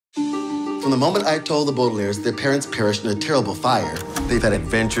From the moment I told the Baudelaires their parents perished in a terrible fire, they've had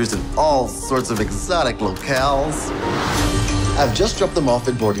adventures in all sorts of exotic locales. I've just dropped them off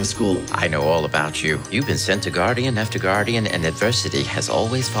at boarding school. I know all about you. You've been sent to guardian after guardian, and adversity has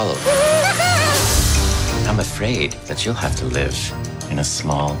always followed. I'm afraid that you'll have to live in a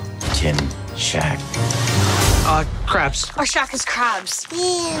small tin shack. Crabs. Our shack is crabs.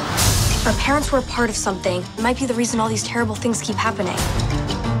 Yeah. Our parents were a part of something. It might be the reason all these terrible things keep happening.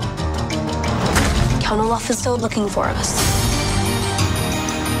 Count Olaf is still looking for us.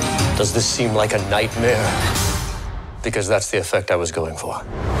 Does this seem like a nightmare? Because that's the effect I was going for.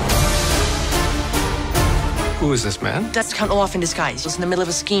 Who is this man? That's Count Olaf in disguise. He's in the middle of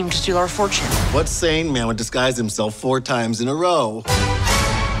a scheme to steal our fortune. What sane man would disguise himself 4 times in a row?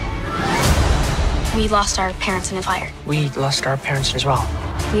 We lost our parents in a fire. We lost our parents as well.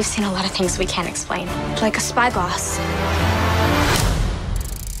 We've seen a lot of things we can't explain. Like a spyglass.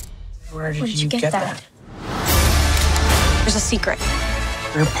 Where did you get that? There's a secret.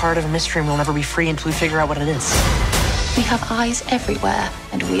 We're part of a mystery and we'll never be free until we figure out what it is. We have eyes everywhere,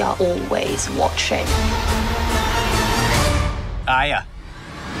 and we are always watching. Aya.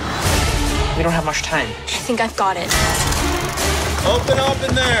 We don't have much time. I think I've got it. Open up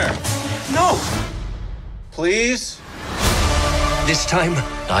in there. No! Please? This time,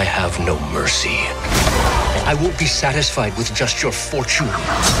 I have no mercy. I won't be satisfied with just your fortune.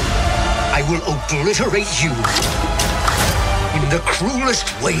 I will obliterate you in the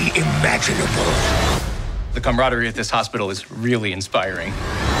cruelest way imaginable. The camaraderie at this hospital is really inspiring.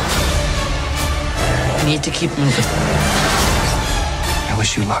 We need to keep moving. I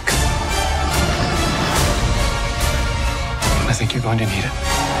wish you luck. I think you're going to need it.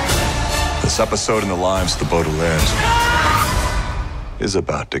 This episode in the lives of the Baudelaires is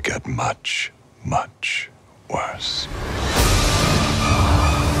about to get much, much worse.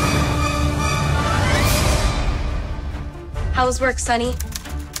 How's work, Sonny?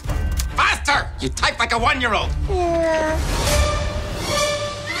 Faster! You type like a 1-year-old. Yeah.